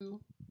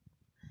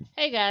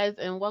Hey guys,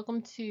 and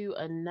welcome to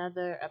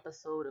another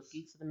episode of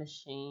Geeks of the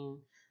Machine,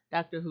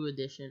 Doctor Who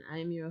edition. I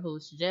am your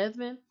host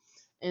Jasmine,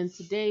 and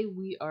today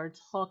we are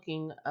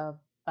talking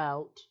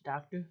about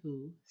Doctor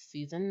Who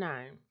season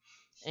 9.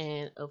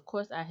 And of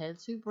course, I had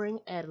to bring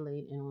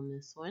Adelaide in on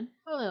this one.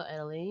 Hello,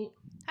 Adelaide.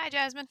 Hi,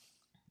 Jasmine.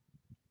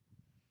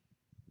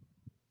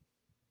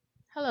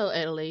 Hello,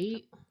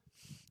 Adelaide.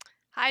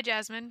 Hi,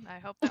 Jasmine. I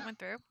hope that went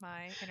through.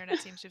 My internet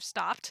seems to have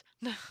stopped.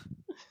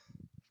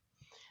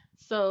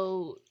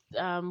 So,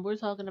 we're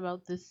talking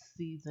about this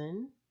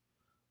season.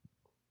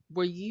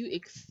 Were you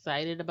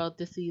excited about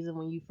this season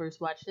when you first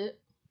watched it?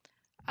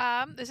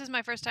 This is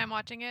my first time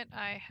watching it.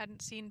 I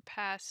hadn't seen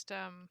past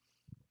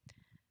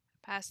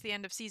the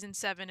end of season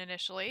 7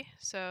 initially,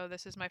 so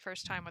this is my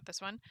first time with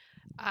this one,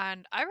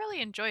 and I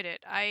really enjoyed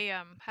it. I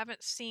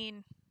haven't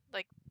seen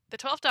like the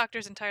 12th Doctor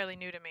is entirely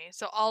new to me,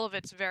 so all of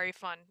it's very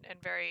fun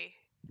and very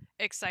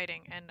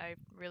exciting, and I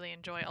really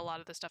enjoy a lot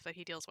of the stuff that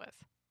he deals with.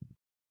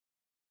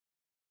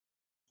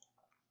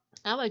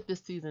 I like this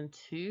season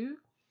too.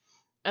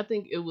 I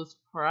think it was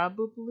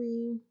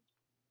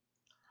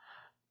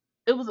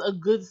a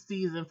good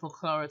season for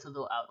Clara to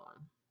go out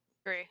on.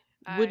 Agree.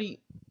 What do I'm. you?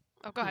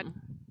 Oh, go ahead. Hmm.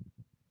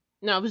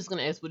 No, I was just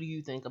gonna ask, what do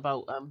you think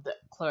about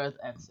Clara's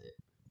exit?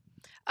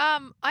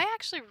 I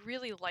actually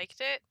really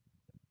liked it.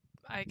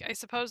 I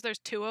suppose there's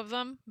two of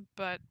them,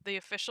 but the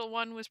official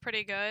one was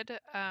pretty good.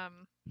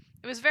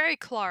 It was very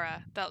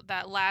Clara.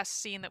 That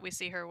last scene that we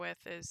see her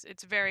with is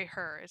it's very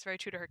her. It's very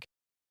true to her.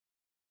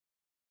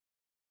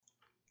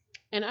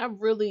 And I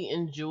really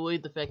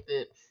enjoyed the fact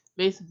that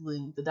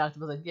basically the doctor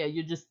was like, "Yeah,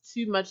 you're just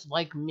too much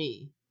like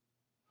me,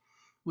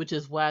 which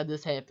is why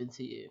this happened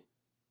to you."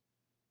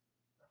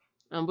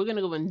 We're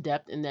gonna go in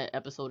depth in that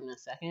episode in a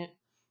second,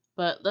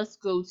 but let's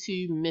go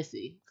to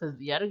Missy because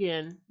yet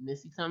again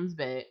Missy comes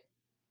back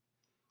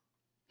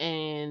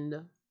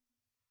and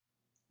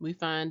we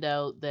find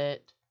out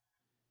that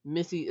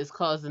Missy is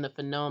causing a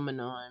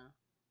phenomenon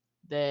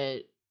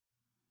that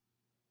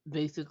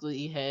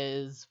basically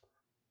has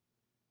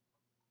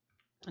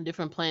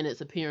different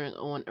planets appearing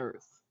on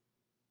Earth.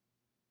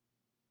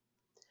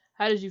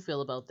 How did you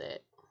feel about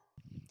that?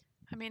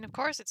 I mean, of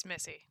course it's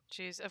Missy.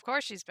 Of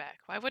course she's back.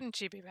 Why wouldn't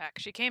she be back?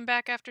 She came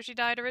back after she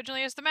died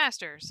originally as the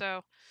Master.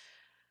 So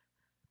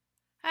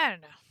I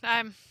don't know.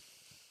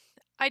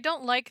 I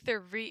don't like the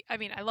re. I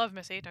mean, I love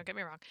Missy. Don't get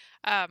me wrong.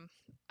 I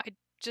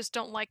just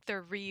don't like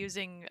the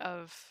reusing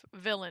of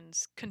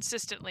villains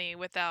consistently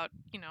without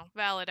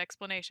valid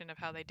explanation of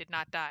how they did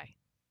not die.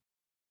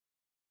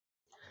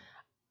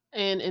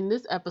 And in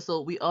this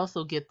episode, we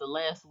also get the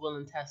last will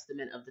and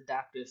testament of the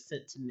Doctor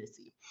sent to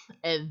Missy.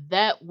 And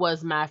that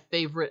was my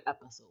favorite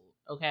episode,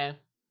 okay?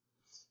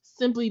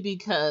 Simply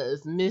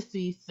because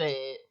Missy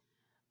said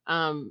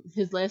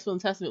his last will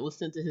and testament was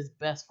sent to his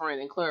best friend,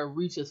 and Clara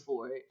reaches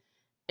for it.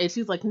 And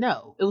she's like,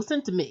 "No, it was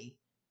sent to me.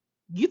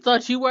 You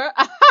thought you were?"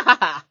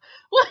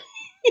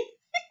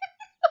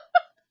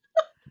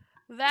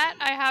 That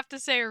I have to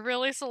say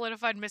really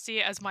solidified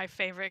Missy as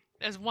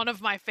one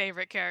of my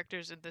favorite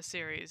characters in this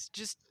series.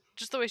 Just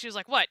the way she was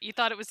like, "What? You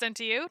thought it was sent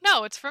to you?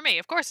 No, it's for me.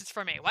 Of course it's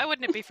for me. Why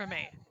wouldn't it be for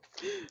me?"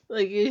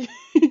 like,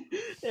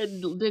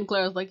 and then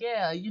Clara's like,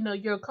 "Yeah,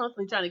 you're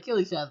constantly trying to kill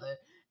each other."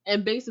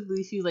 And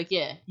basically, she's like,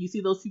 "Yeah, you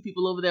see those two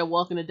people over there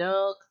walking the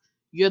dog?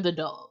 You're the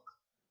dog.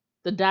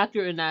 The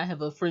doctor and I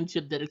have a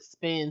friendship that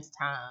expands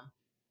time.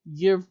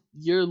 Your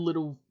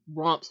little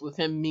romps with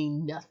him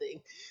mean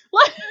nothing."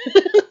 Like,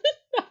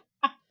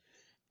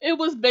 it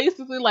was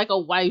basically like a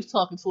wife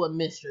talking to a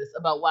mistress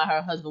about why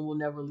her husband will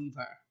never leave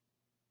her.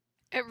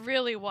 It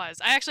really was.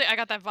 I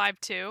got that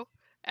vibe too.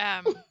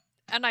 And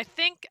I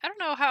don't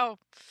know how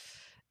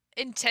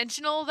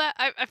intentional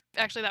I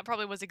actually that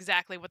probably was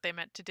exactly what they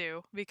meant to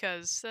do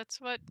because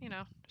that's what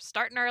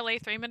starting early,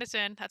 3 minutes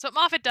in. That's what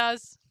Moffat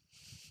does.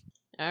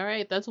 All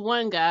right, that's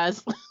one,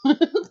 guys. I'm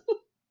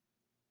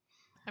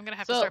gonna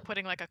have to So start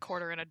putting like a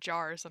quarter in a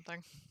jar or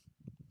something.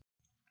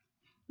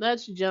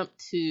 let's jump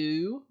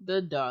to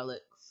the Daleks.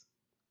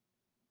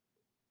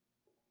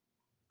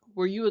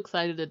 Were you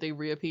excited that they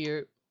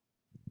reappeared?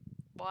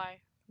 Why?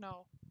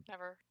 No,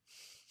 never.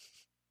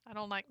 I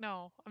don't like.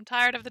 No, I'm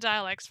tired of the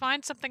dialects.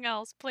 Find something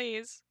else,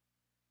 please.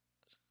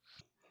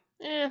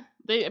 I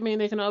mean,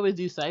 they can always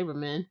do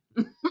Cybermen.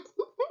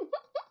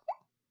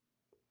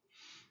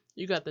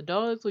 You got the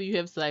Daleks, or you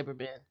have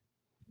Cybermen.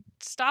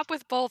 Stop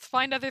with both.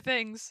 Find other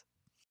things.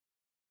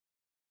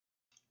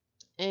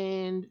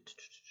 And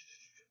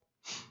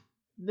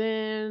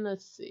then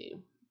let's see.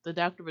 The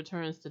Doctor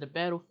returns to the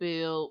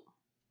battlefield.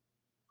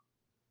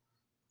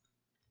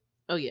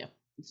 Oh yeah.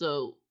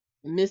 So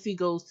Missy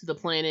goes to the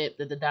planet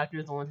that the Doctor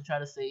is on to try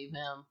to save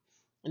him,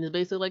 and it's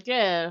basically like,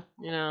 yeah,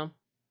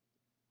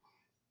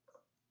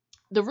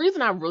 the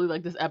reason I really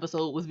like this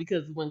episode was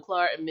because when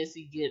Clara and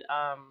Missy get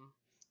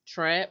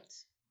trapped,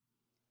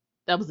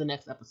 that was the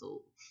next episode.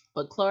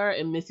 But Clara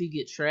and Missy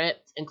get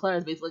trapped, and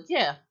Clara's basically like,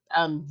 "Yeah,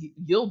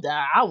 you'll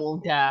die. I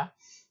won't die."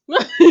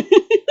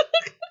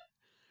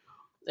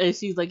 And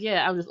she's like,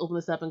 "Yeah, I'll just open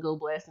this up and go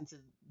blast into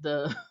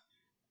the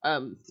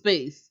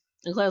space."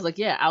 And Clara's like,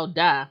 "Yeah, I'll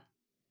die."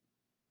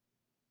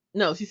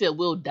 No, she said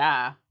we'll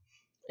die,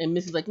 and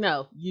Missy's like,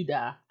 no, you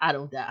die, I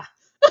don't die.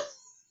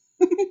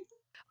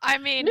 I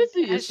mean,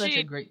 Missy is such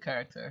a great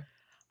character.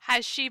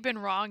 has she been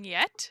wrong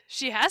yet?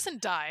 She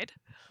hasn't died.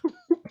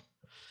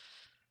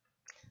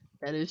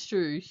 That is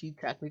true. She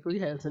technically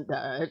hasn't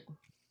died.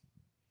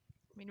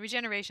 I mean,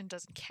 regeneration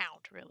doesn't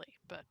count really,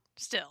 but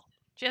still,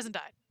 she hasn't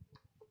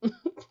died.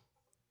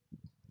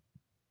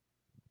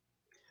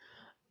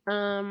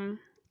 Um,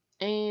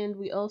 and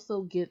we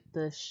also get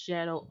the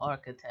Shadow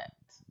Architect.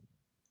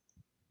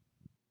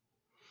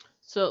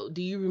 So,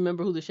 do you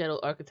remember who the Shadow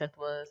Architect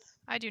was?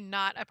 I do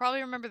not. I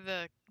probably remember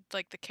the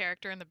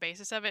character and the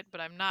basis of it,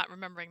 but I'm not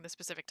remembering the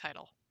specific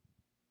title.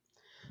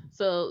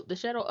 So, the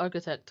Shadow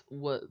Architect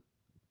was,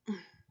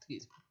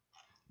 excuse me,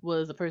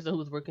 was a person who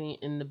was working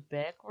in the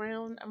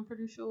background. I'm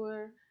pretty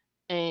sure,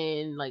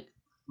 and like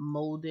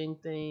molding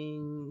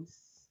things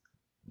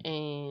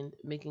and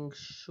making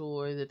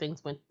sure that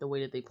things went the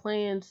way that they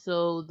planned,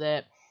 so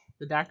that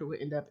the doctor would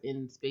end up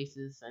in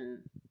spaces and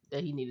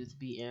that he needed to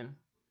be in.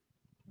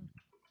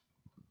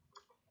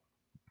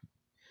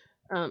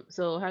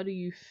 So how do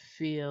you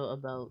feel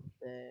about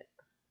that?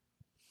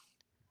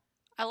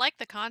 I like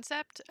the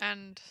concept,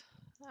 and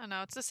I don't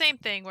know, it's the same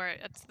thing where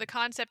the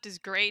concept is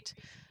great.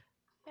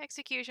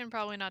 Execution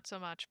probably not so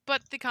much,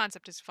 but the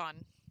concept is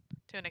fun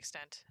to an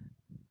extent.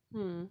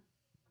 Hmm.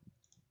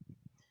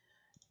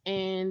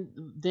 And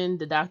then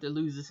the doctor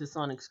loses his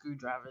sonic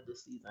screwdriver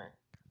this season.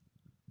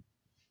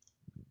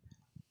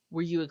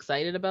 Were you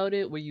excited about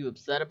it? Were you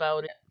upset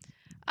about it?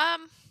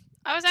 Um,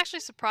 I was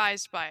actually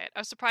surprised by it. I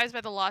was surprised by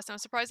the loss, and I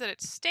was surprised that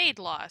it stayed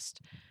lost.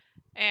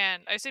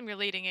 And I assume you're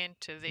leading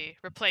into the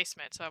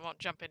replacement, so I won't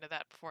jump into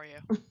that before you.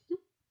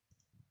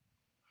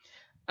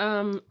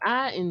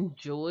 I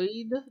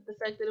enjoyed the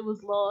fact that it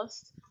was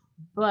lost,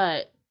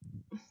 but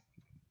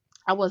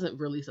I wasn't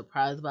really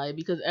surprised by it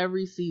because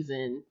every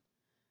season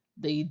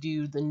they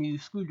do the new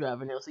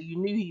screwdriver now, so you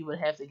knew he would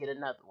have to get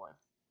another one.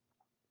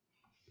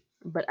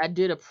 But I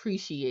did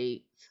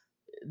appreciate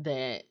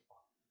that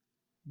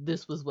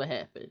this was what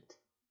happened.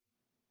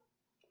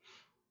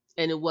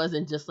 And it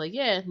wasn't just like,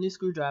 yeah, new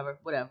screwdriver,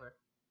 whatever,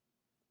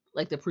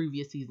 like the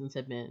previous seasons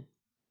have been.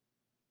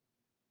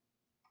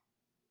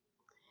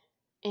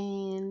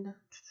 And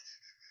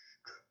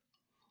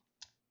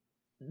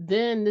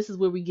then this is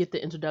where we get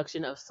the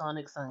introduction of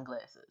Sonic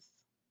sunglasses.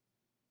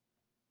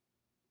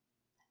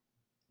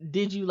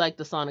 Did you like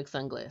the Sonic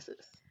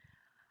sunglasses?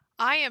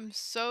 I am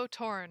so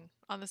torn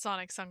on the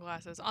Sonic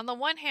sunglasses. On the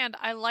one hand,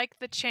 I like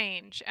the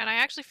change, and I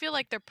actually feel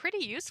like they're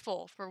pretty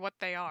useful for what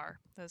they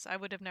are, because I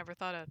would have never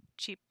thought a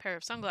cheap pair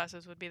of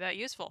sunglasses would be that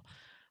useful.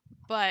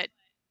 But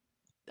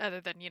other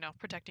than,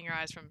 protecting your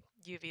eyes from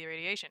UV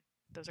radiation,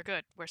 those are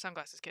good. Wear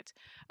sunglasses, kids.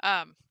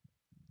 Um,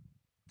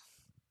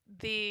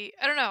 I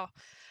don't know.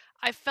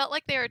 I felt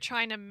like they were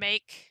trying to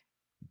make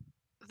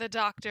the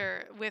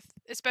Doctor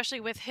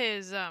especially with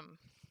his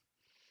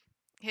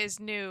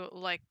new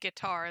like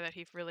guitar that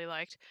he really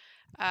liked,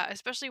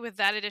 especially with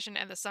that edition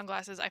and the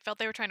sunglasses. I felt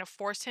they were trying to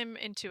force him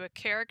into a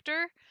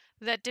character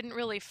that didn't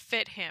really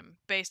fit him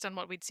based on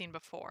what we'd seen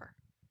before,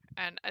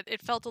 and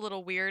it felt a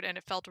little weird and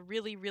it felt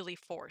really really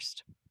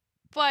forced.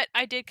 But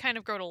I did kind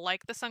of grow to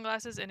like the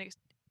sunglasses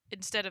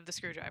instead of the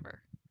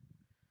screwdriver.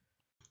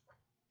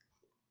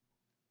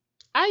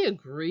 I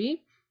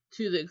agree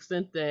to the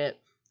extent that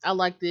I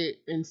liked it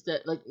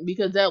instead, like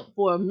because that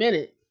for a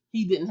minute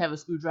he didn't have a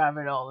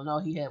screwdriver at all, and all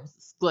he had was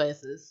his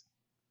glasses.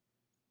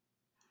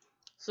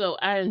 So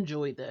I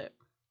enjoyed that.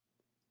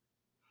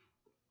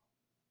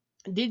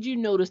 Did you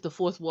notice the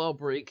fourth wall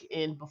break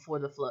in Before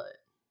the Flood?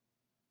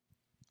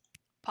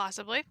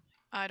 Possibly.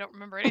 I don't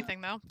remember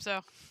anything though,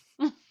 so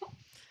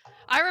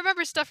I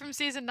remember stuff from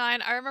season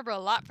 9. I remember a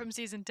lot from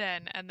season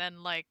 10, and then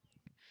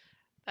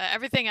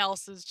everything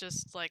else is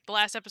just like the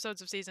last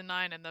episodes of season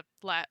 9 and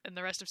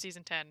the rest of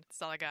season 10.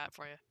 That's all I got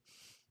for you.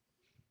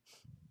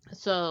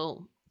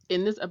 So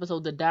in this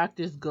episode, the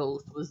doctor's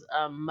ghost was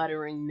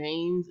muttering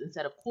names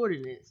instead of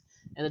coordinates,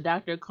 and the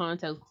doctor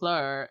contacts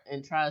Claire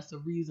and tries to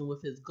reason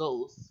with his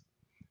ghost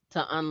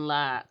to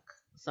unlock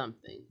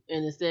something,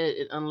 and instead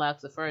it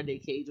unlocks a Faraday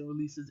cage and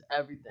releases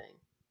everything.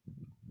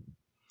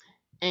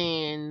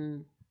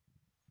 And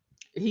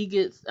he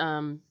gets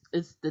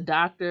it's the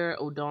doctor,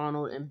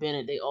 O'Donnell, and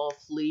Bennett. They all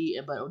flee,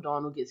 but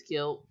O'Donnell gets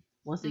killed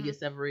once they Mm-hmm. get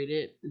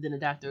separated. And then the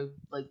doctor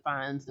like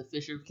finds the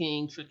Fisher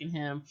King, tricking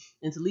him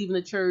into leaving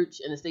the church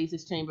and the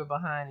stasis chamber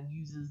behind, and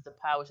uses the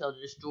power shell to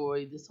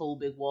destroy this whole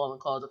big wall and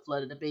cause a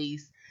flood at the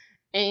base.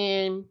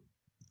 And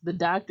the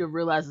doctor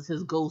realizes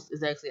his ghost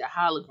is actually a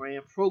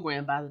hologram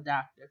programmed by the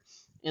doctor,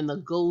 and the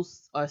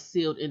ghosts are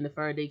sealed in the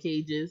Faraday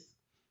cages.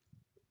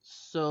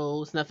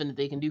 So it's nothing that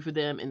they can do for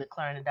them, and the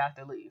Claire and the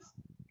doctor leave.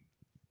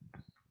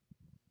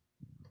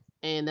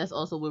 And that's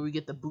also where we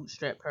get the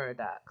bootstrap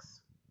paradox.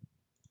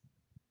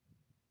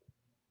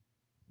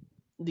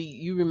 Do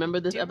you remember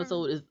this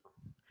episode? Is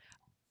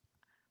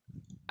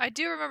I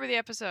do remember the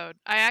episode.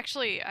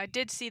 I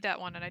did see that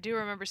one, and I do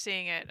remember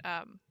seeing it.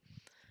 I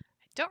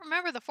don't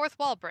remember the fourth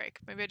wall break.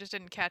 Maybe I just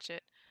didn't catch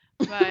it,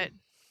 but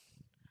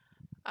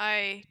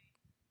I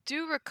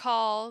do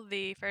recall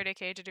the Faraday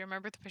cage. I do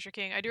remember the Fisher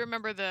King. I do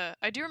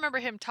remember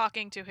him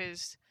talking to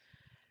his.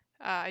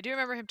 I do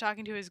remember him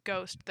talking to his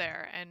ghost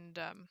there, and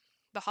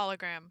the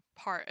hologram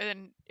part,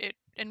 and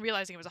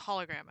realizing it was a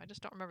hologram. I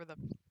just don't remember the.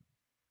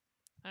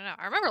 I don't know.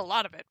 I remember a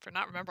lot of it for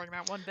not remembering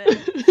that one bit.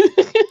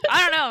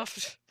 I don't know.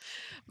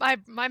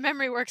 My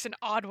memory works in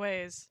odd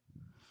ways.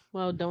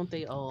 Well, don't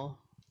they all?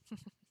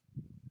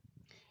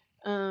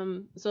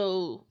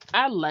 So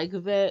I like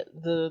that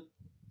the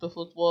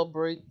football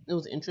break. It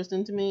was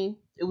interesting to me.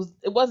 It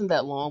wasn't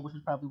that long, which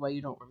is probably why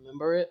you don't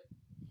remember it.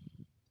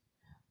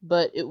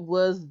 But it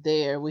was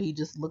there where he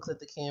just looks at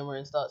the camera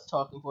and starts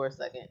talking for a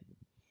second.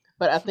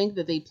 But I think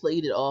that they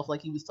played it off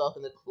like he was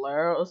talking to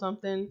Clara or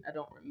something. I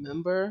don't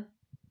remember.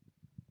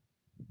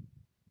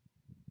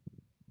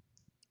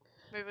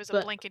 Maybe it was a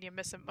But blink and you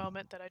miss a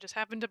moment that I just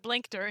happened to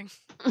blink during.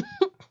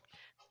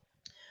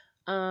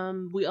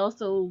 we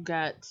also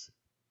got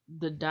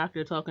the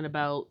doctor talking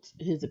about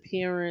his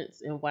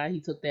appearance and why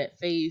he took that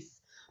face.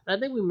 But I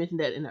think we mentioned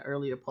that in an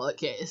earlier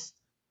podcast.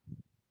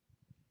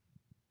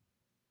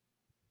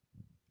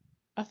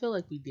 I feel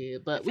like we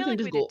did, I but we feel can like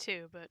just we did go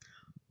too, but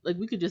like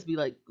we could just be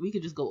like we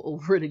could just go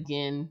over it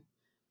again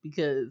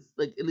because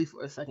like at least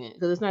for a second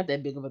because it's not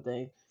that big of a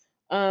thing.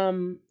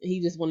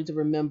 He just wanted to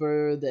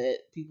remember that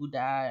people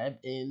died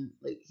and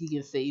like he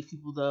can save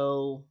people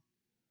though.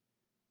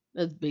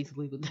 That's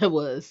basically what that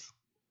was.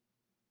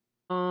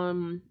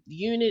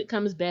 Unit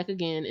comes back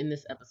again in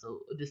this episode,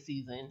 this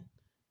season.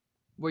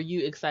 Were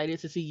you excited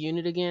to see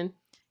Unit again?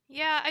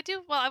 yeah, I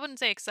do. Well, I wouldn't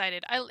say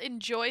excited. I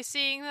enjoy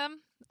seeing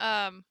them.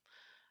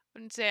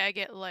 Wouldn't say I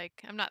get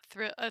like I'm not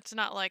thrilled. It's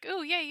not like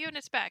oh yeah,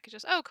 Unit's back. It's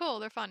just oh cool,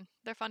 they're fun.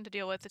 They're fun to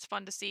deal with. It's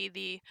fun to see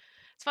the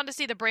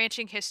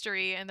branching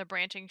history and the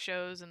branching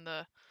shows and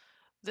the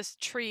this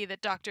tree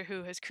that Doctor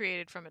Who has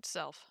created from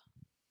itself.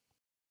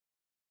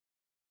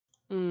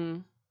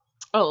 Mm.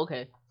 Oh,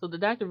 okay. So the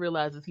doctor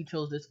realizes he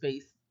chose this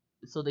space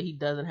so that he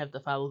doesn't have to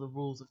follow the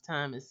rules of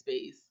time and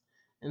space,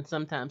 and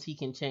sometimes he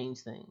can change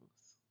things.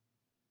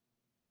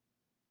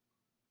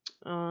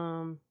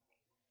 Um,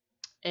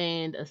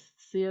 and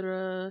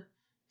Asira,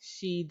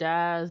 she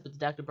dies, but the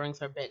doctor brings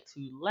her back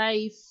to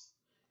life,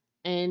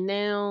 and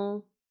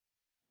now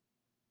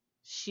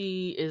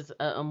she is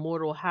a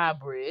immortal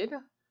hybrid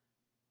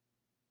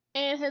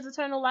and has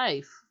eternal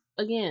life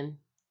again.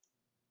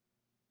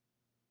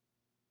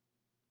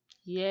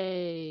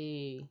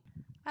 Yay!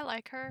 I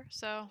like her,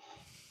 so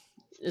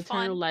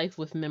Eternal fun. life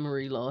with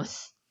memory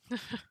loss.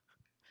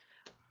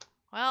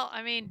 Well,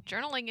 I mean,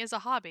 journaling is a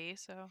hobby,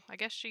 so I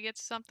guess she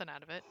gets something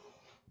out of it.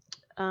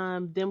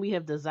 Then we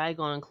have the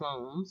Zygon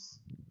clones.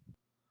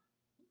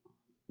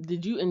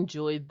 Did you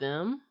enjoy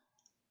them?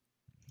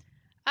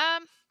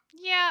 Um,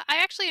 yeah, I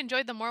actually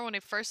enjoyed them more when I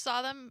first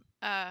saw them.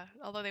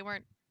 Although they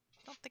weren't,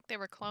 I don't think they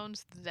were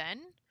clones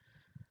then.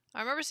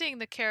 I remember seeing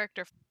the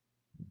character.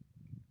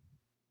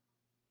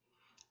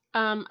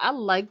 I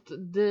liked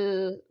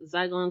the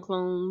Zygon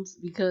clones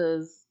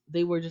because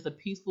they were just a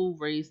peaceful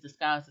race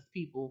disguised as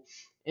people,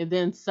 and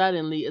then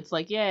suddenly it's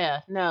like,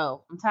 yeah,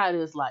 no, I'm tired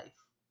of this life,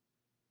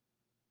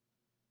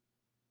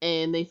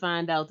 and they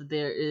find out that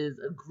there is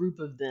a group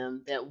of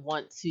them that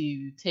want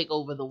to take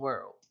over the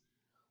world.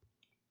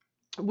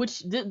 Which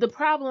the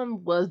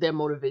problem was their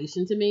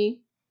motivation to me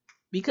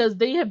because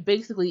they have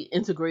basically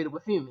integrated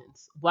with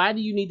humans. Why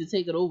do you need to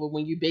take it over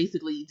when you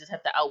basically just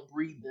have to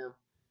outbreed them?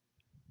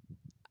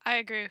 I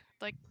agree.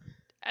 Like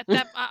at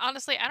that,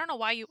 honestly, I don't know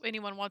why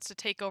anyone wants to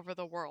take over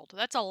the world.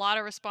 That's a lot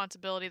of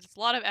responsibility. That's a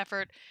lot of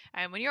effort.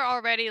 And when you're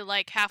already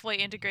like halfway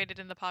integrated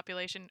in the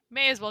population,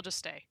 may as well just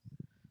stay.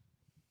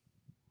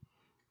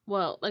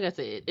 Well, like I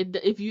said,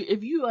 if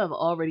you have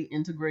already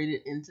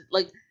integrated into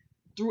like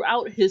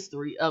throughout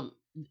history of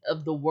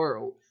the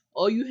world,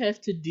 all you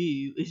have to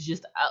do is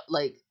just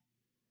like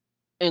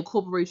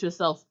incorporate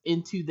yourself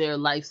into their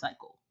life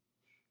cycle.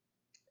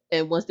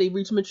 And once they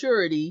reach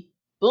maturity,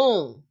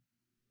 boom,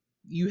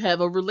 you have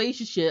a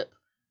relationship,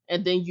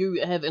 and then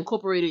you have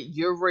incorporated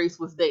your race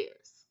with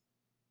theirs.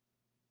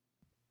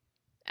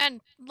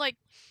 And like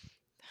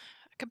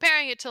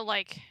comparing it to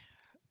like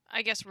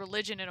I guess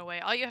religion in a way,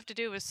 all you have to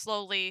do is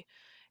slowly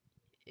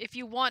if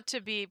you want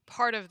to be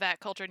part of that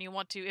culture and you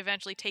want to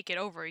eventually take it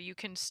over, you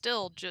can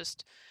still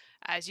just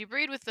as you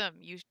breed with them,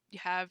 you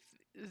have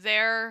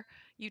their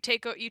you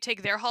take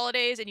their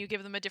holidays and you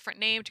give them a different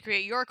name to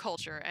create your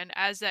culture, and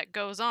as that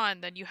goes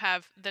on,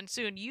 then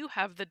soon you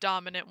have the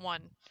dominant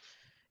one.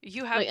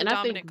 You have Like, the and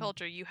dominant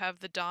culture. You have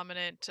the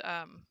dominant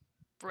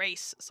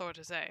race, so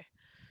to say.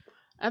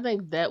 I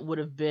think that would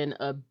have been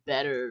a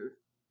better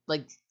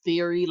like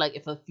theory. Like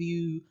if a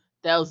few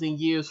thousand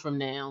years from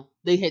now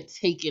they had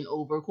taken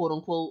over, quote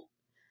unquote,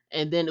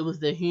 and then it was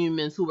the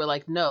humans who were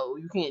like, "No,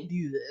 you can't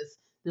do this.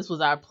 This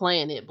was our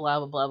planet." Blah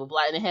blah blah blah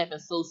blah, and it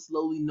happened so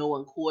slowly, no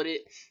one caught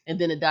it, and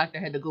then the doctor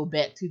had to go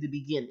back to the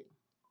beginning.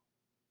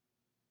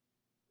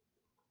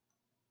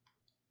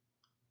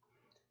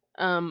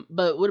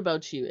 But what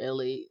about you,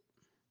 Ellie?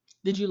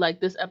 Did you like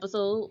this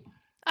episode?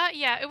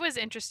 Yeah, it was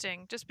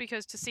interesting just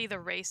because to see the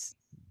race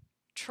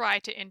try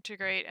to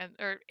integrate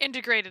or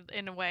integrate it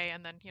in a way,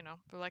 and then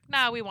they're like,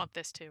 nah, we want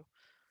this too.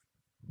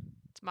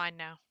 It's mine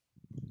now.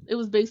 It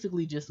was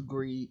basically just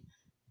greed.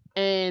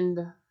 And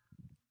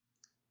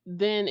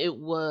then it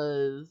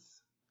was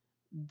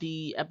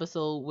the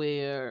episode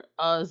where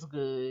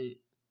Osgood,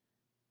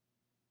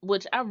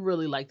 which I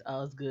really liked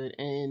Osgood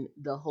and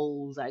the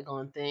whole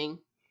Zygon thing,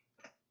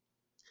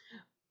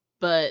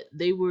 but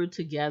they were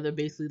together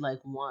basically like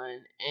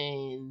one,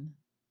 and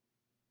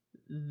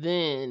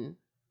then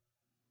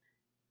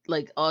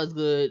like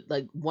Osgood,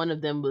 like one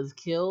of them was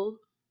killed,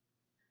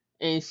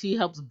 and she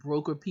helps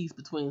broker peace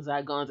between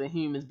Zygons and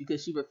humans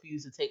because she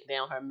refused to take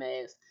down her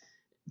mask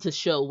to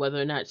show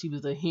whether or not she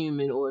was a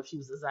human or if she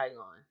was a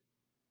Zygon.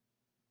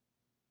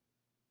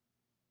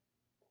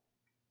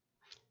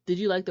 Did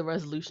you like the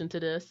resolution to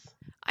this?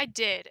 I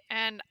did,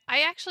 and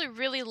I actually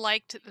really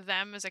liked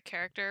them as a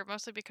character,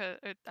 mostly because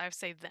I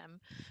say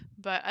them,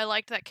 but I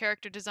liked that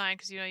character design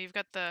because you've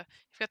got the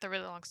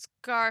really long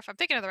scarf. I'm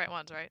thinking of the right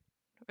ones, right?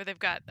 Where they've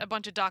got a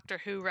bunch of Doctor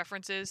Who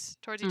references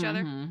towards each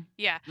other. Mm-hmm.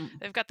 Yeah, Mm.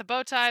 they've got the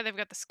bow tie, they've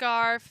got the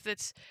scarf.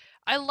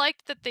 I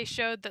liked that they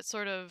showed that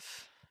sort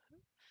of,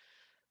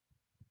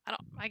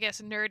 I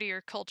guess,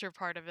 nerdier culture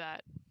part of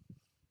that.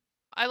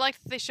 I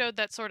liked that they showed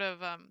that sort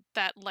of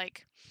that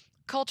like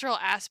cultural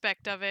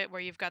aspect of it,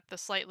 where you've got the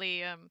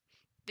slightly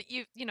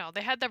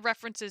they had the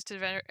references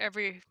to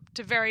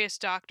to various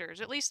doctors,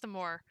 at least the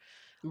more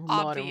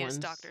Modern obvious ones.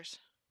 doctors.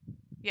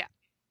 Yeah.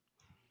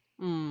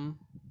 Mm.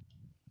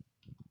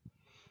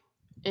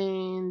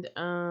 And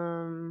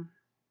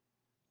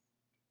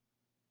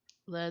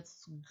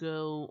let's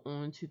go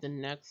on to the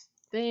next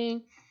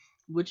thing,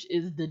 which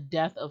is the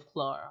death of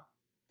Clara.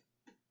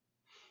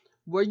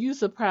 Were you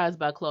surprised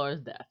by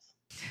Clara's death?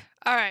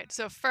 All right.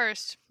 So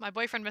first, my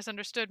boyfriend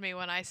misunderstood me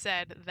when I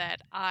said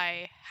that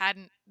I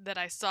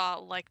saw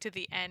like to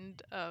the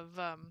end of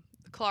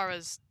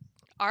Clara's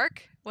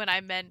arc, when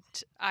I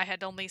meant I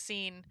had only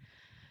seen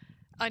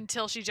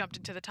until she jumped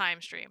into the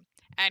time stream.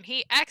 And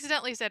he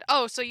accidentally said,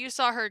 "Oh, so you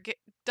saw her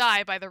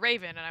die by the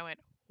Raven?" And I went,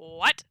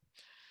 "What?"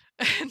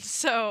 And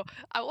so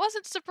I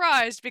wasn't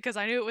surprised because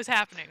I knew it was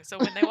happening. So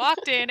when they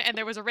walked in and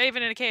there was a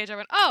Raven in a cage, I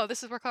went, "Oh,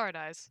 this is where Clara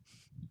dies."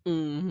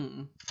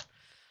 Mm-hmm.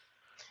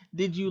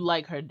 Did you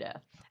like her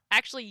death?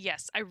 Actually,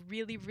 yes, I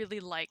really,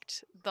 really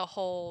liked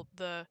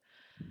the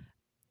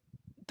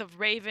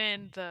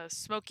Raven, the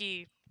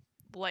smoky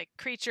like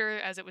creature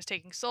as it was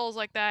taking souls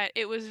like that.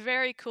 It was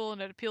very cool,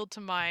 and it appealed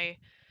to my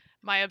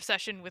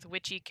obsession with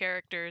witchy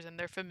characters and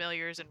their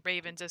familiars, and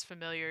ravens as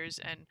familiars,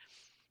 and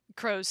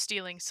crows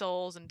stealing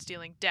souls and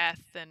stealing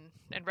death, and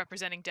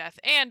representing death.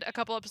 And a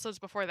couple episodes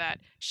before that,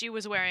 she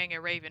was wearing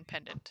a raven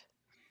pendant.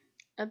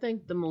 I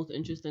think the most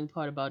interesting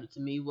part about it to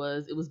me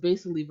was it was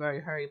basically very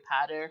Harry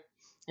Potter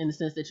in the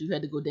sense that you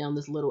had to go down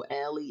this little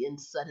alley and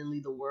suddenly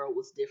the world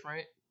was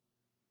different.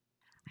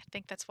 I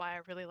think that's why I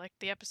really liked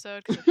the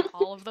episode, because it had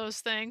all of those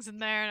things in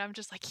there, and I'm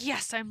just like,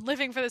 yes, I'm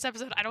living for this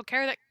episode. I don't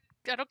care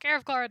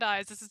if Clara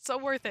dies. This is so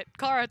worth it.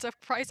 Clara, it's a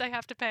price I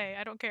have to pay.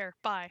 I don't care.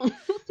 Bye.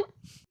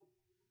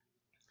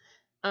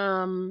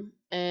 And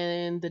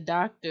the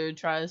doctor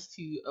tries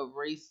to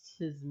erase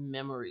his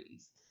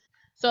memories.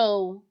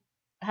 So,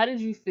 how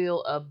did you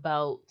feel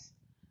about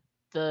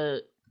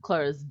the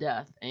Clara's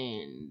death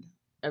and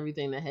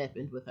everything that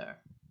happened with her?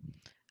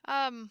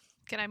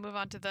 Can I move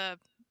on to the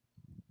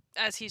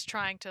as he's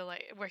trying to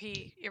like where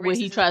he Where he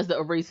erases his tries to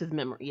erase his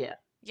memory, yeah.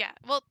 yeah.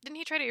 Well, didn't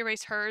he try to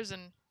erase hers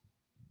and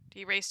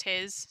he erased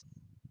his?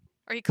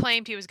 Or he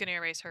claimed he was going to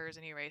erase hers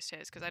and he erased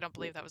his, because I don't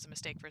believe that was a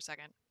mistake for a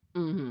second.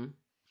 Mm-hmm.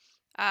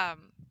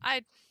 Um,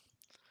 I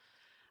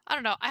I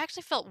don't know. I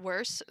actually felt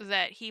worse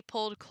that he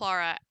pulled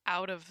Clara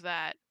out of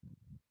that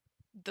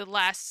the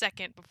last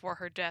second before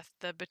her death,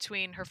 the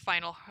between her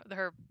final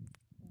her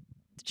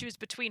she was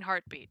between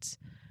heartbeats,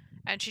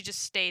 and she just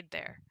stayed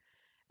there.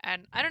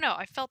 And I don't know,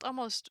 it felt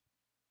almost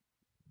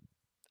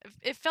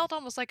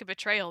like a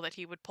betrayal that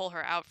he would pull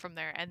her out from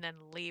there and then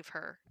leave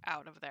her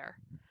out of there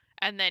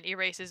and then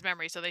erase his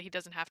memory so that he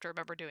doesn't have to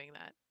remember doing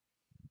that.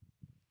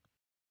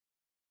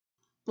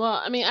 Well,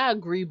 I mean, I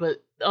agree,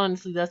 but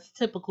honestly, that's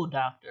typical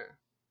doctor.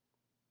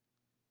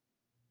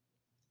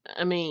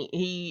 I mean,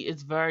 he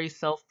is very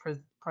self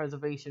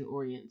preservation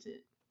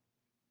oriented.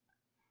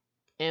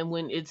 And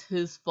when it's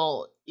his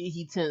fault,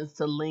 he tends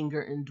to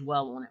linger and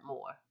dwell on it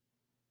more.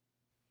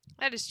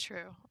 That is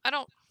true. I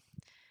don't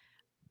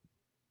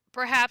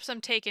Perhaps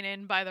I'm taken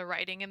in by the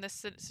writing in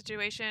this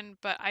situation,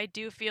 but I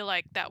do feel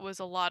like that was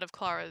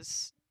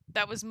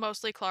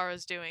mostly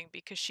Clara's doing,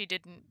 because she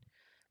didn't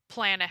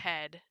plan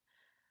ahead.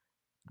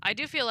 I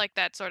do feel like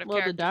that sort of Well,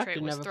 the character doctor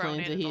trait was never thrown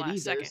plans in at the ahead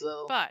last either, second,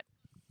 so. but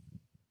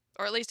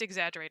or at least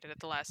exaggerated at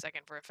the last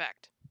second for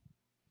effect.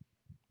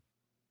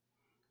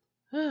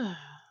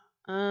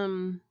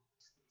 um,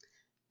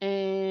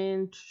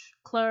 and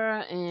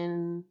Clara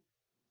and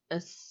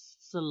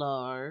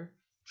Estelar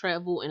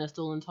travel in a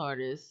stolen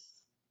TARDIS.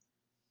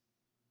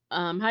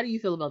 How do you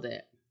feel about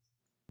that?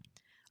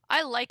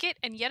 I like it,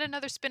 and yet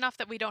another spin-off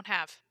that we don't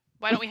have.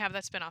 Why don't we have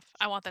that spin-off?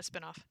 I want that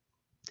spin-off.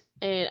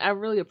 And I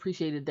really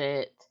appreciated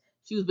that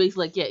She was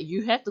basically like, yeah,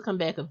 you have to come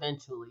back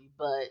eventually,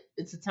 but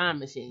it's a time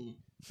machine,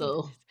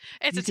 so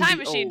It's you a can time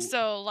be machine, old.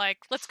 so like,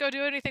 let's go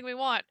do anything we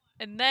want,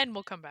 and then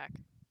we'll come back.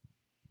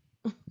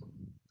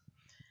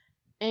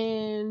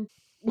 And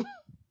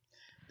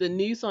the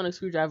new sonic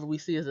screwdriver we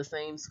see is the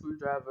same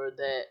screwdriver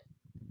that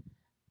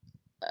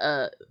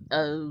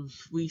uh,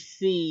 we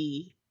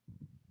see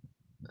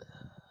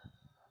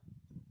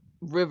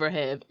River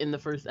have in the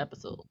first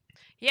episode.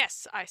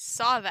 Yes, I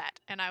saw that,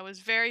 and I was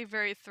very,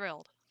 very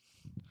thrilled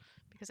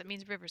because it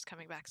means River's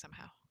coming back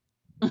somehow.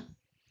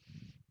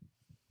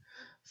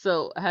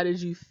 So how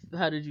did you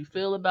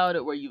feel about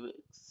it? Were you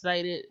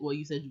excited? Well,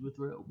 you said you were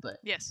thrilled, but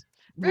Yes,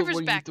 what River's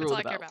were you back. That's all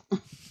thrilled I care about?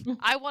 about.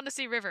 I want to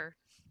see River.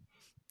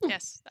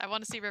 Yes, I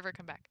want to see River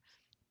come back.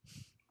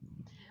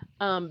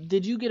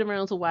 Did you get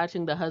around to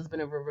watching the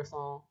Husband of River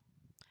song?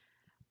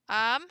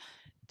 Um,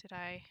 did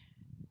I?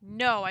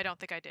 No, I don't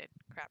think I did.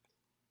 Crap.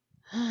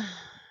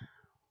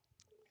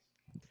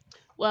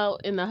 Well,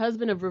 in the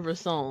Husband of River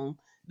song,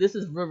 this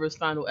is River's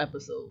final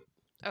episode.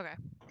 Okay.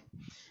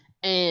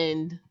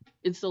 And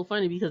it's so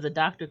funny because the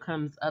doctor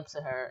comes up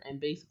to her and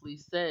basically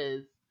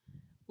says,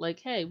 like,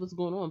 hey, what's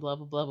going on? Blah,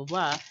 blah, blah, blah,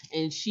 blah.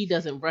 And she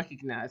doesn't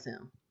recognize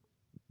him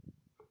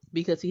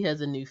because he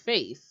has a new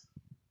face.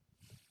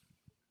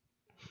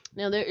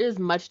 Now, there is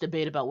much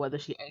debate about whether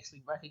she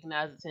actually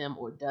recognizes him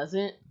or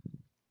doesn't.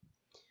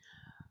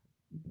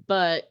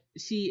 But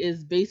she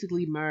is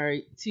basically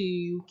married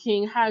to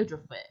King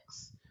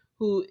Hydrofax,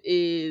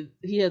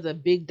 he has a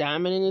big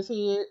diamond in his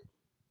head,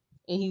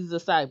 and he's a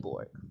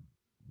cyborg.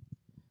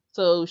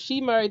 So she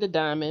married the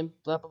diamond,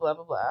 blah blah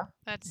blah blah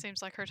That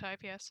seems like her type.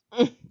 Yes.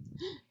 blah,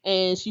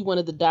 and she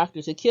wanted the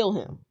doctor to kill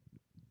him.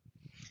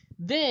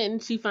 Then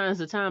she finds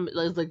the time,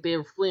 it's like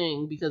they're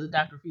fleeing because the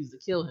doctor refused to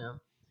kill him.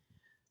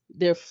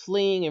 They're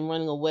fleeing and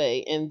running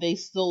away, and they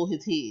stole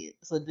his head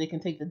so that they can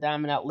take the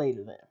diamond out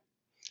later.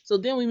 So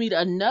then we meet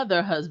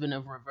another husband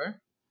of River,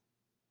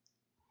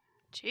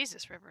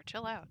 Jesus, River,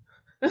 chill out.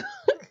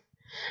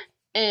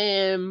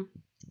 and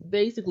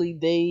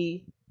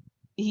basically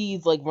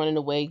he's like running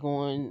away,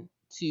 going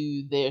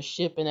to their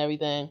ship and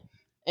everything,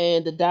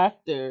 and the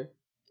doctor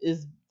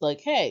is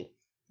like, hey,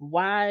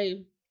 why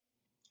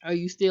are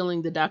you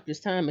stealing the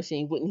doctor's time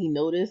machine? Wouldn't he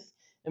notice?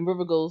 And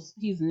River goes,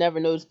 he's never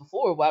noticed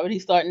before, why would he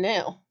start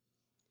now?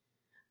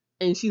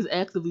 And she's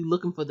actively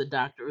looking for the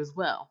doctor as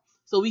well.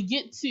 So we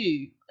get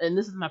to, and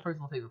this is my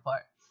personal favorite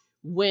part,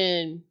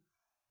 when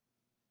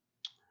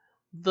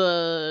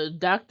the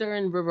doctor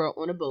and River are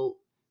on a boat,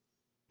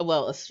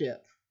 well, a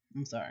ship,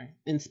 I'm sorry,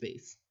 in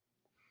space,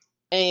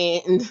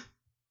 and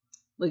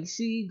like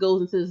she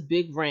goes into this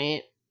big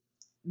rant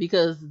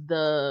because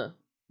the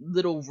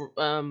little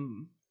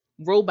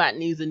robot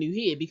needs a new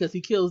head because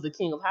he kills the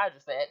king of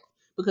Hydrofax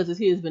because his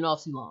head's been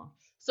off too long.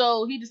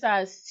 So he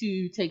decides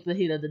to take the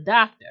head of the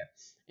doctor.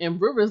 And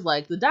River's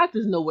like, the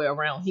doctor's nowhere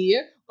around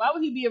here. Why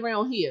would he be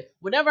around here?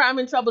 Whenever I'm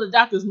in trouble, the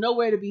doctor's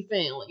nowhere to be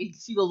found. Like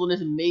she goes on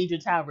this major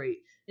tirade.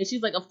 And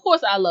she's like, of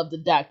course I love the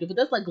doctor, but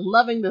that's like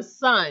loving the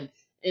sun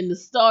and the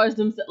stars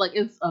themselves. Like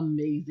it's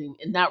amazing.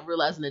 And not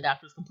realizing the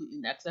doctor's completely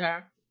next to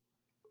her.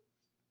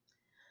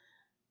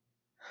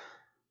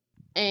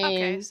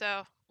 Okay, And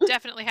so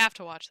definitely have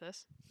to watch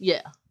this.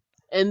 yeah.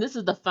 And this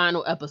is the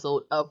final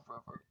episode of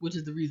River, which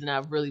is the reason I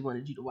really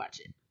wanted you to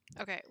watch it.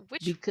 Okay,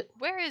 Because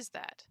where is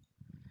that?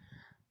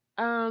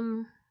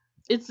 um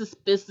it's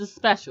a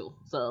special,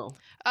 so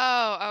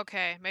Oh,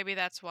 okay, maybe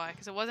that's why,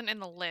 because it wasn't in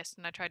the list,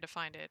 and I tried to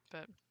find it,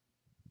 but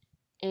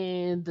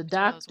and the it's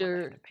one of those ones I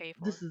have doctor, to pay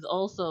for. this is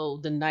also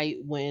the night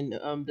when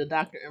the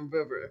doctor and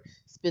River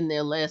spend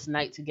their last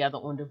night together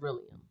on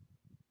Derillium.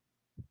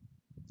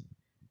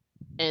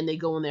 And they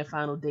go on their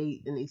final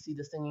date and they see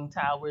the singing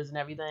towers and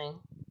everything.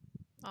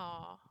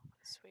 Oh,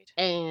 sweet.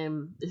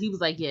 And he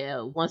was like,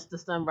 yeah, once the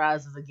sun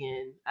rises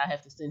again, I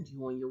have to send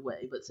you on your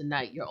way. But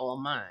tonight, you're all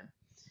mine.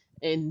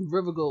 And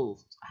River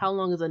goes, how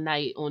long is a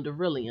night on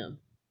Derillium?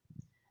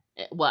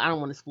 Well, I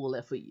don't want to spoil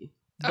that for you.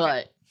 Okay.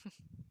 But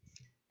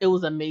it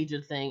was a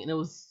major thing. And it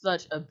was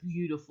such a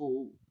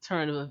beautiful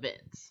turn of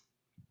events.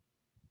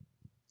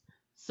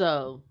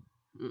 So,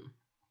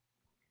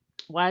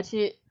 watch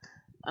it.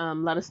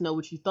 Let us know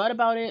what you thought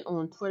about it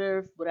on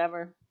Twitter,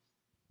 whatever.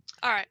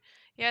 All right.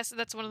 Yes,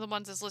 that's one of the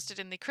ones that's listed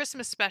in the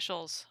Christmas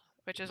specials,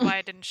 which is why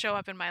it didn't show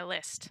up in my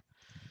list.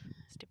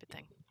 Stupid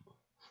thing.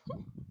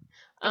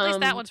 At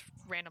least that one's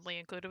randomly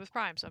included with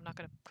Prime, so I'm not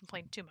going to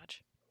complain too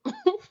much.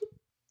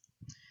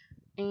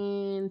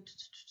 And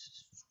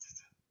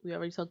we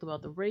already talked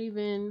about the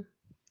Raven.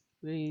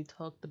 We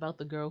talked about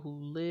the girl who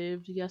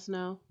lived. Yes,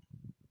 no.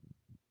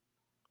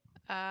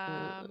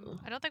 I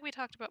don't think we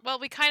talked about. Well,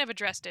 we kind of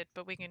addressed it,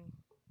 but we can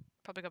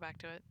probably go back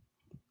to it.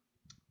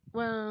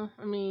 Well,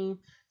 I mean,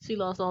 she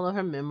lost all of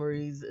her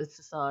memories. It's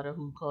Asada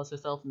who calls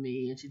herself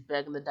me, and she's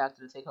begging the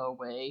doctor to take her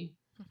away.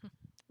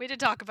 We did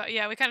talk about.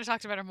 Yeah, we kind of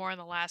talked about her more in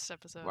the last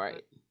episode.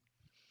 Right.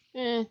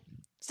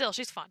 Still,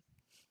 she's fun.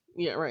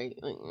 Yeah, right.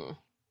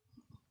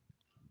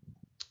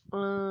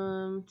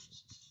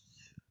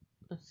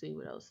 Let's see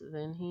what else is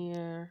in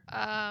here.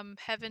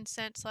 Heaven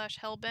Sent /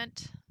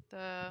 Hellbent.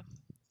 The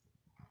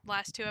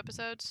last 2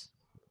 episodes.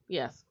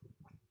 Yes.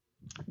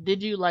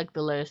 Did you like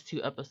the last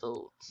 2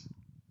 episodes?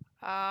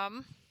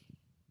 Um,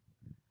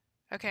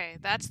 okay,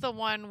 that's the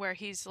one where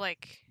he's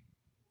like,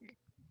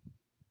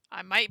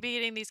 I might be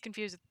getting these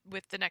confused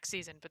with the next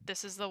season, but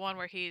this is the one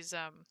where he's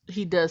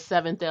He does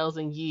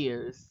 7,000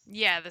 years.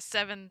 yeah, the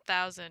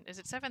 7,000. Is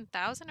it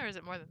 7,000 or is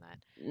it more than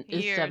that?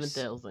 It's Years.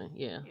 7,000.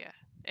 Yeah. Yeah,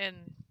 and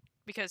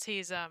because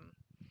he's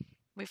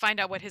we find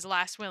out what his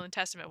last will and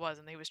testament was,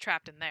 and he was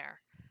trapped in there.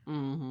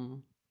 Mm-hmm.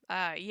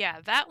 Yeah,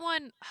 that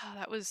one. Oh,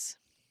 that was.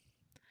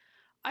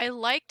 I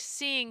liked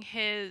seeing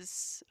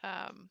his.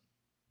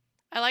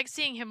 I liked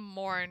seeing him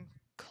mourn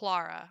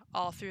Clara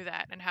all through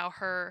that, and how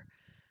her.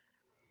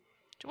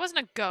 It wasn't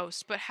a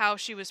ghost, but how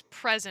she was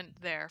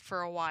present there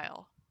for a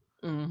while,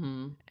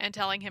 Mm-hmm. and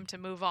telling him to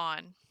move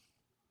on,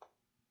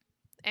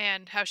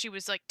 and how she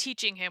was like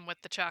teaching him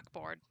with the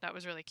chalkboard. That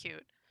was really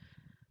cute.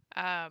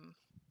 Um,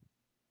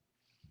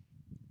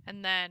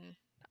 and then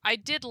I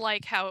did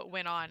like how it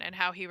went on, and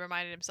how he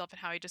reminded himself, and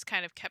how he just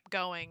kind of kept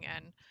going,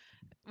 and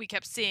we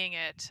kept seeing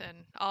it,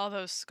 and all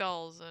those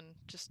skulls, and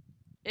just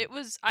it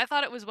was. I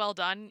thought it was well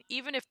done,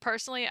 even if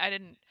personally I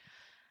didn't.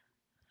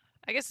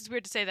 I guess it's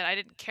weird to say that I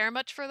didn't care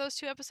much for those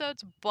 2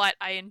 episodes, but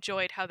I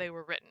enjoyed how they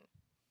were written.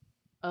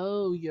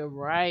 Oh, you're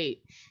right.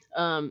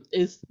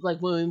 It's like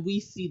when we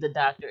see the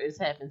doctor, it's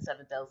happened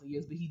 7,000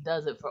 years, but he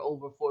does it for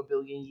over 4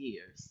 billion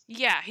years.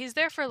 Yeah, he's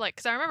there for like.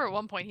 Because I remember at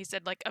one point he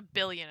said like a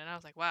billion, and I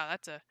was like, wow,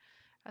 that's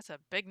a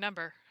big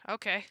number.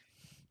 Okay,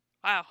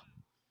 wow.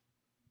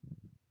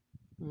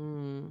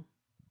 Mm.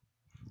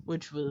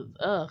 Which was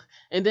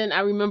And then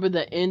I remember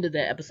the end of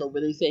that episode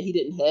where they said he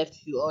didn't have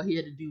to. All he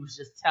had to do was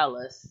just tell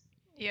us.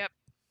 Yep.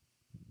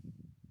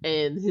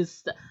 And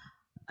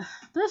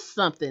that's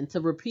something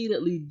to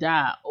repeatedly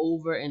die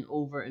over and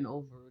over and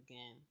over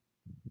again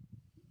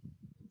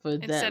for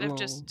that Instead of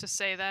just long. to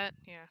say that,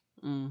 yeah.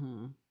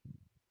 Mm-hmm.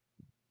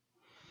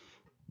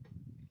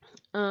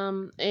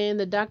 And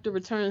the doctor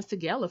returns to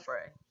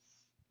Gallifrey.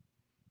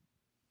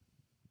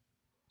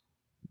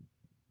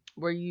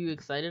 Were you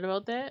excited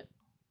about that?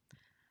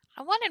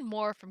 I wanted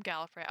more from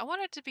Gallifrey. I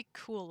wanted it to be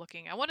cool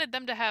looking. I wanted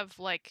them to have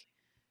like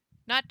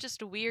not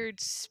just weird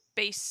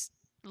space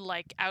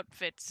like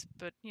outfits,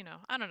 but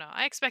I don't know.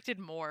 I expected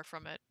more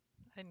from it.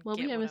 I didn't Well,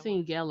 we get what haven't I want.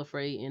 seen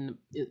Gallifrey in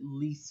at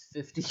least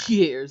 50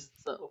 years,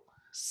 so.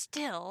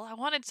 Still, I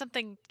wanted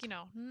something,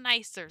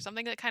 nicer,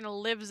 something that kind of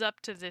lives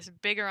up to this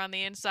bigger on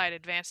the inside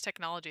advanced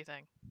technology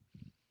thing.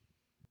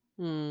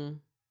 Hmm.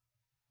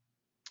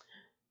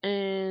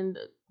 And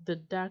the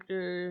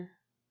doctor.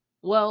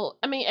 Well,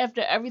 I mean,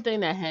 after everything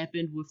that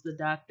happened with the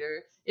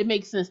doctor, it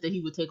makes sense that he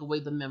would take away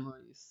the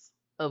memories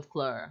of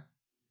Clara.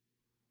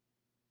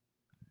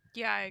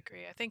 Yeah, I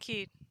agree.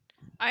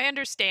 I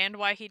understand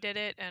why he did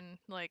it, and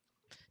like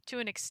to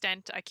an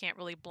extent I can't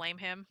really blame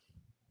him,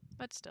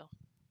 but still,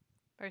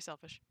 very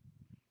selfish.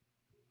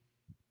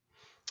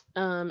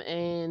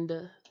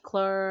 And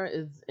Clara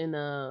is in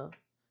a.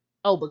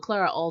 Oh, but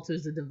Clara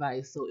alters the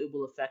device so it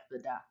will affect the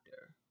doctor.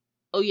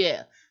 Oh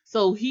yeah.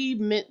 So he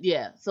meant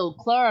yeah. So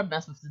Clara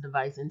messed with the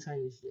device and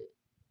changed it.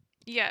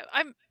 Yeah,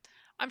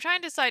 I'm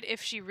trying to decide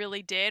if she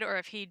really did or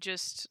if he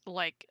just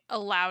like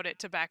allowed it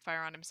to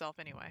backfire on himself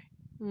anyway.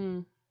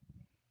 Hmm.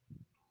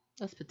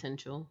 That's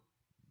potential.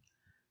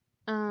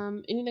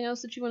 Anything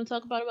else that you want to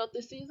talk about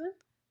this season?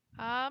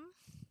 Um,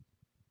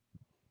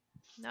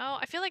 no,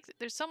 I feel like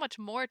there's so much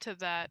more to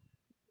that.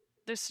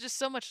 There's just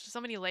so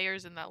many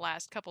layers in that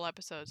last couple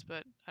episodes,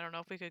 but I don't know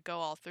if we could go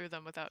all through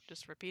them without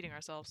just repeating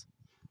ourselves.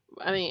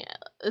 I mean,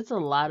 it's a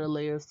lot of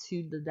layers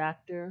to the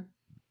Doctor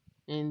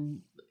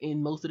in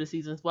most of the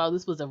seasons. While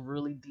this was a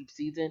really deep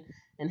season,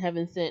 and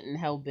Heaven Sent and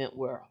Hellbent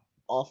were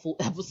awful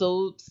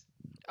episodes,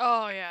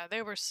 Oh yeah,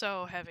 they were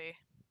so heavy.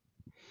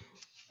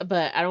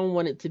 but I don't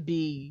want it to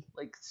be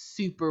like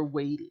super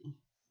weighty.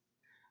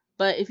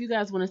 But if you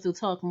guys want us to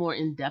talk more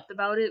in depth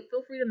about it,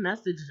 feel free to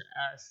message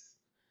us.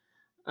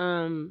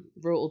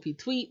 Real OP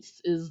Tweets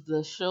is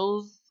the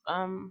show's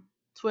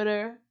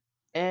Twitter.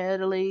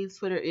 Adelaide's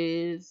Twitter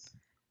is,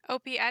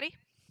 Opie Addy?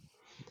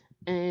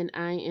 and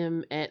I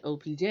am at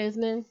OP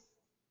Jasmine.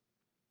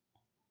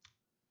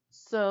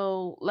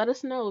 So let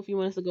us know if you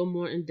want us to go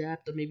more in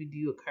depth or maybe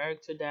do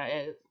a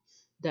di-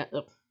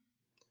 uh,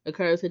 a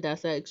character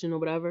dissection or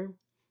whatever,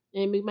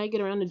 and we might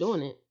get around to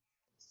doing it.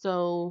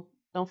 So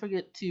don't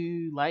forget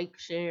to like,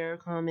 share,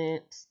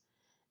 comment,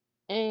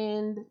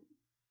 and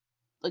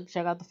like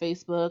check out the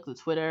Facebook, the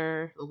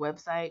Twitter, the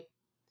website.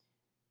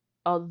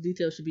 All the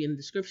details should be in the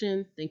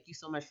description. Thank you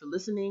so much for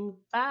listening.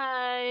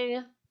 Bye.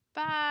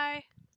 Bye.